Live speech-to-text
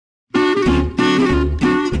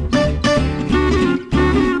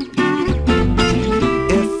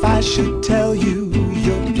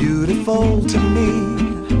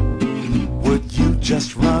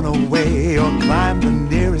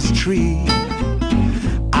tree.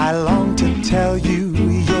 I long to tell you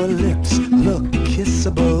your lips look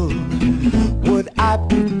kissable. Would I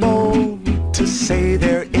be bold to say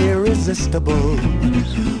they're irresistible?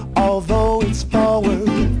 Although it's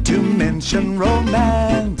forward to mention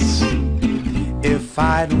romance, if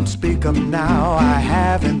I don't speak 'em now, I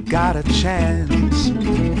haven't got a chance.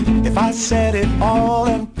 If I said it all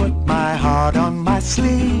and put my heart on my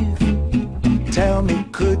sleeve, tell me,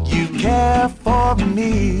 could you care for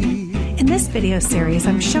me? In this video series,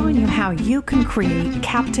 I'm showing you how you can create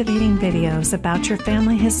captivating videos about your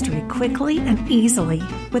family history quickly and easily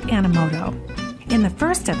with Animoto. In the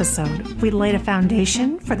first episode, we laid a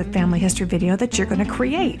foundation for the family history video that you're going to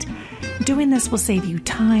create. Doing this will save you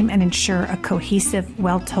time and ensure a cohesive,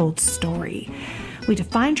 well-told story. We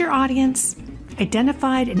defined your audience,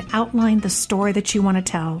 identified and outlined the story that you want to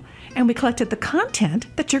tell, and we collected the content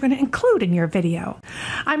that you're going to include in your video.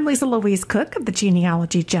 I'm Lisa Louise Cook of the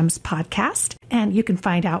Genealogy Gems podcast, and you can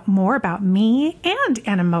find out more about me and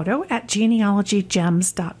Animoto at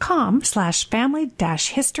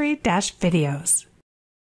genealogygems.com/family-history-videos.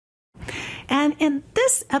 And in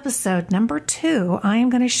this episode, number 2, I am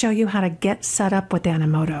going to show you how to get set up with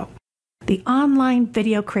Animoto, the online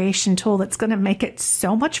video creation tool that's going to make it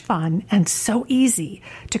so much fun and so easy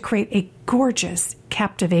to create a gorgeous,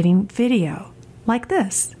 captivating video like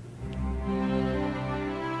this.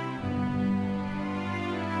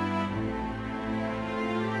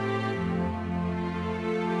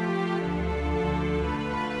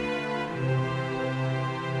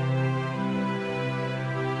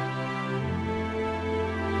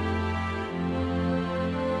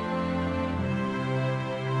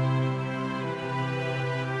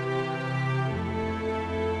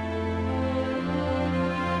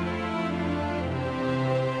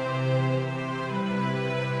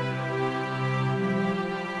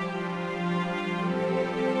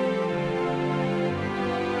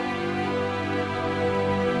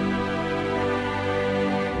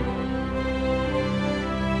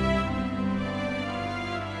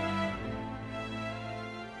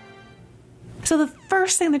 So the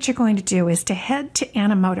first thing that you're going to do is to head to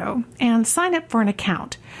Animoto and sign up for an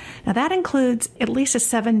account. Now that includes at least a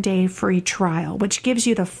 7-day free trial, which gives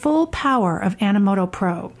you the full power of Animoto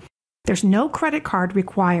Pro. There's no credit card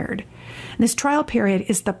required. This trial period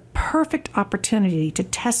is the perfect opportunity to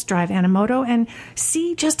test drive Animoto and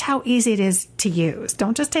see just how easy it is to use.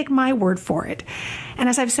 Don't just take my word for it. And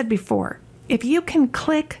as I've said before, if you can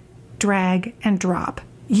click, drag, and drop,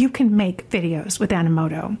 you can make videos with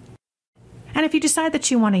Animoto. And if you decide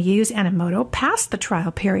that you want to use Animoto past the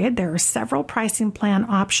trial period, there are several pricing plan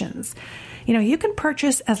options. You can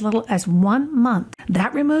purchase as little as 1 month.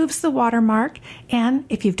 That removes the watermark. And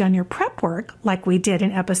if you've done your prep work, like we did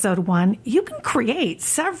in episode 1, you can create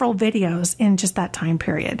several videos in just that time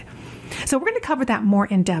period. So we're going to cover that more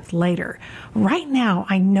in depth later. Right now,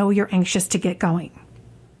 I know you're anxious to get going.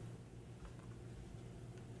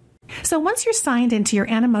 So once you're signed into your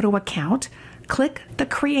Animoto account, click the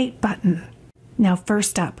Create button. Now,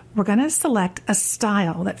 first up, we're going to select a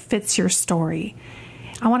style that fits your story.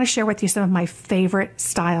 I want to share with you some of my favorite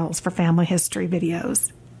styles for family history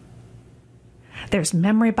videos. There's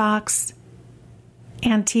Memory Box,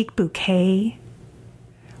 Antique Bouquet,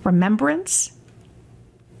 Remembrance,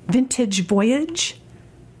 Vintage Voyage,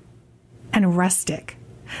 and Rustic.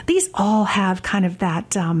 These all have kind of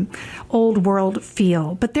that old world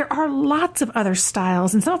feel, but there are lots of other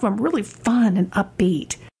styles, and some of them really fun and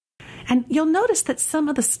upbeat. And you'll notice that some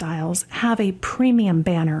of the styles have a premium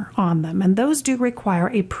banner on them, and those do require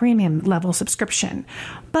a premium level subscription.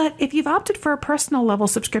 But if you've opted for a personal level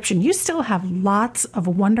subscription, you still have lots of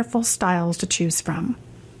wonderful styles to choose from.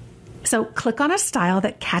 So click on a style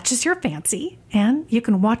that catches your fancy, and you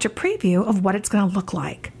can watch a preview of what it's going to look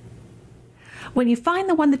like. When you find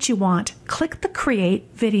the one that you want, click the Create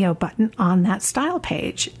Video button on that style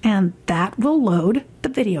page, and that will load the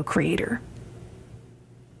video creator.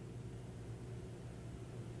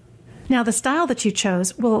 Now, the style that you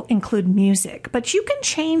chose will include music, but you can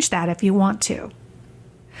change that if you want to.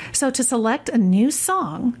 So to select a new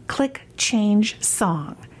song, click Change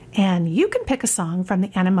Song, and you can pick a song from the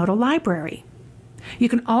Animoto library. You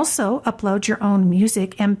can also upload your own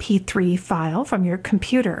music MP3 file from your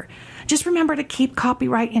computer. Just remember to keep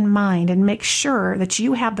copyright in mind and make sure that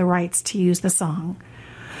you have the rights to use the song.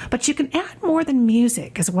 But you can add more than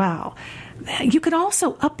music as well. You could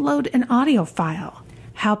also upload an audio file.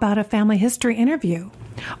 How about a family history interview?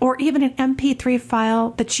 Or even an MP3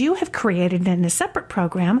 file that you have created in a separate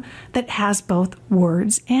program that has both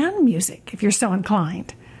words and music, if you're so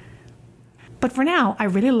inclined. But for now, I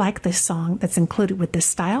really like this song that's included with this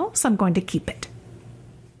style, so I'm going to keep it.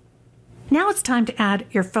 Now it's time to add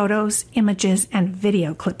your photos, images, and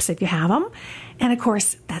video clips if you have them. And of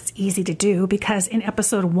course, that's easy to do because in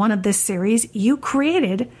episode 1 of this series, you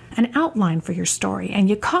created an outline for your story and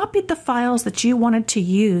you copied the files that you wanted to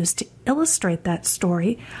use to illustrate that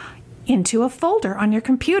story into a folder on your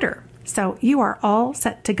computer. So you are all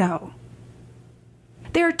set to go.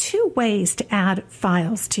 There are 2 ways to add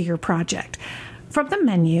files to your project. From the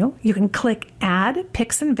menu, you can click Add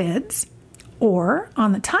Pics and Vids, or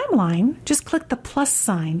on the timeline, just click the plus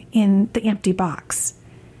sign in the empty box.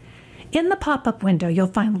 In the pop-up window, you'll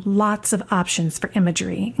find lots of options for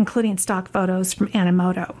imagery, including stock photos from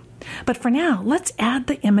Animoto. But for now, let's add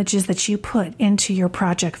the images that you put into your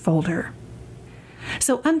project folder.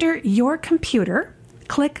 So under Your Computer,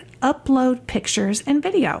 click Upload Pictures and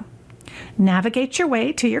Video. Navigate your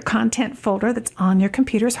way to your content folder that's on your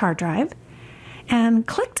computer's hard drive, and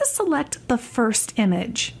click to select the first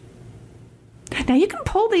image. Now you can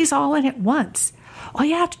pull these all in at once. All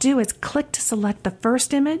you have to do is click to select the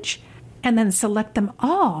first image and then select them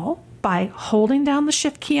all by holding down the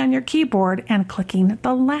Shift key on your keyboard and clicking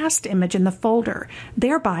the last image in the folder,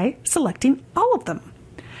 thereby selecting all of them.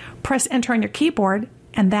 Press Enter on your keyboard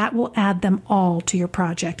and that will add them all to your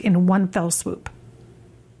project in one fell swoop.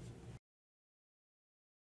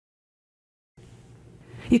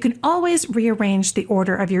 You can always rearrange the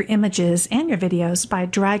order of your images and your videos by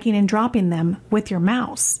dragging and dropping them with your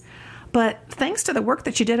mouse. But thanks to the work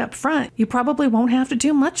that you did up front, you probably won't have to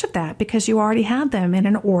do much of that because you already had them in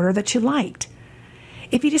an order that you liked.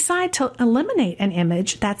 If you decide to eliminate an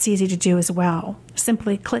image, that's easy to do as well.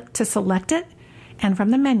 Simply click to select it, and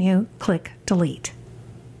from the menu, click Delete.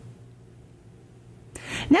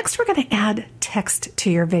 Next, we're going to add text to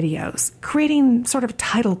your videos, creating sort of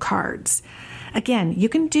title cards. Again, you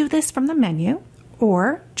can do this from the menu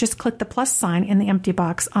or just click the plus sign in the empty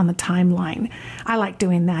box on the timeline. I like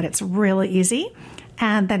doing that. It's really easy.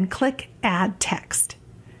 And then click Add Text.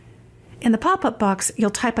 In the pop-up box,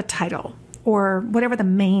 you'll type a title or whatever the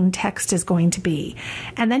main text is going to be.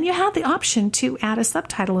 And then you have the option to add a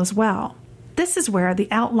subtitle as well. This is where the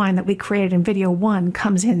outline that we created in video 1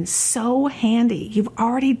 comes in so handy. You've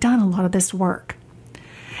already done a lot of this work.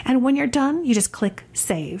 And when you're done, you just click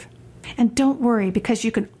Save. And don't worry because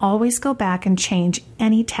you can always go back and change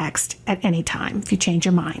any text at any time if you change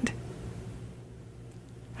your mind.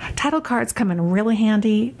 Title cards come in really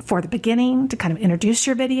handy for the beginning to kind of introduce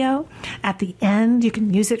your video. At the end, you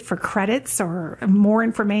can use it for credits or more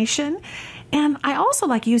information. And I also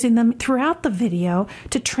like using them throughout the video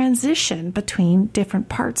to transition between different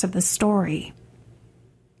parts of the story.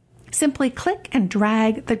 Simply click and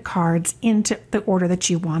drag the cards into the order that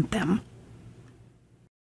you want them.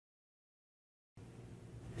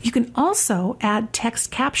 You can also add text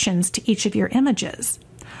captions to each of your images.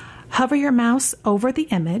 Hover your mouse over the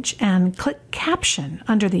image and click Caption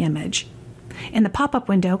under the image. In the pop-up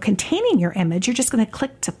window containing your image, you're just going to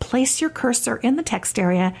click to place your cursor in the text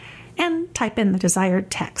area and type in the desired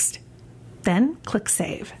text. Then click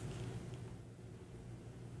Save.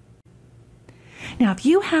 Now, if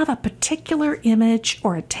you have a particular image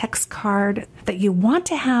or a text card that you want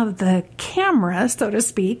to have the camera, so to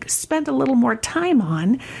speak, spend a little more time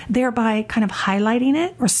on, thereby kind of highlighting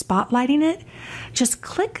it or spotlighting it, just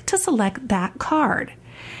click to select that card.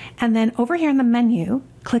 And then over here in the menu,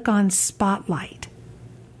 click on Spotlight.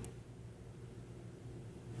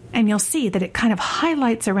 And you'll see that it kind of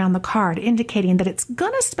highlights around the card, indicating that it's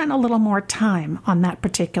going to spend a little more time on that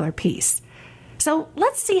particular piece. So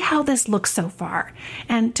let's see how this looks so far.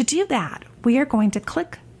 And to do that, we are going to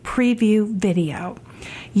click Preview Video.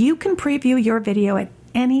 You can preview your video at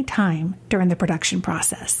any time during the production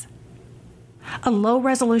process. A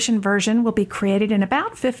low-resolution version will be created in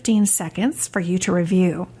about 15 seconds for you to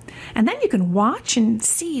review. And then you can watch and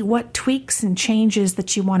see what tweaks and changes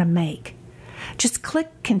that you want to make. Just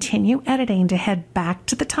click Continue Editing to head back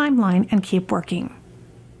to the timeline and keep working.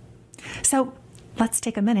 So let's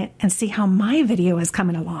take a minute and see how my video is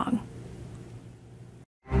coming along.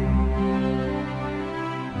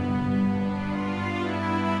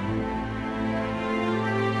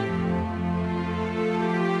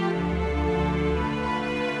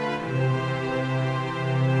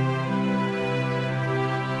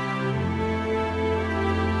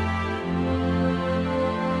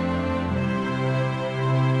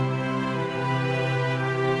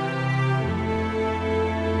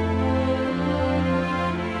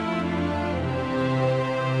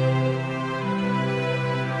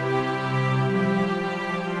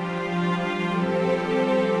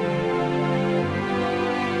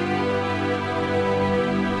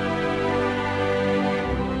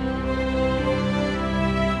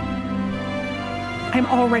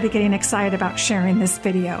 already getting excited about sharing this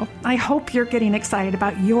video. I hope you're getting excited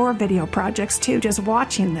about your video projects too, just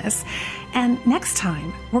watching this. And next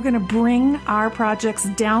time, we're going to bring our projects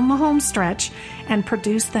down the home stretch and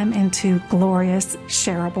produce them into glorious,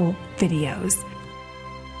 shareable videos.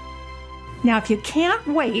 Now, if you can't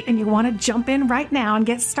wait and you want to jump in right now and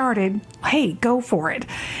get started, hey, go for it.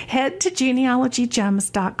 Head to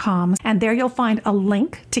genealogygems.com and there you'll find a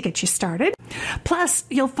link to get you started. Plus,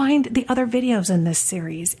 you'll find the other videos in this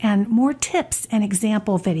series and more tips and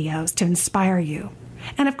example videos to inspire you.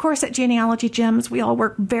 And of course, at Genealogy Gems, we all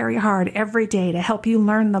work very hard every day to help you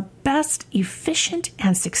learn the best, efficient,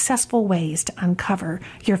 and successful ways to uncover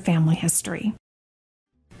your family history.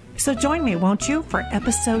 So join me, won't you, for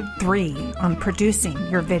episode 3 on producing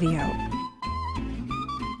your video.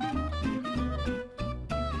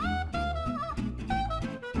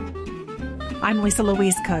 I'm Lisa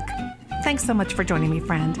Louise Cook. Thanks so much for joining me,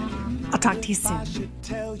 friend. I'll talk to you soon. I should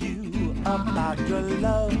tell you about your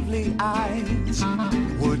lovely eyes.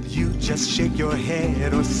 Would you just shake your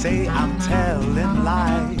head or say I'm telling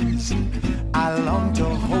lies? I long to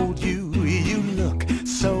hold you, you look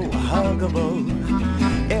so huggable.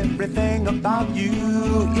 Everything about you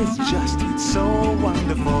is just so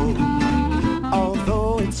wonderful.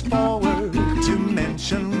 Although it's forward to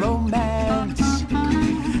mention romance,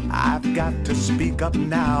 I've got to speak up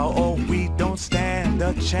now or we don't stand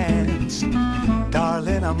a chance.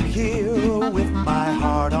 Darling, I'm here with my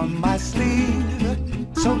heart on my sleeve.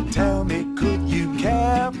 So tell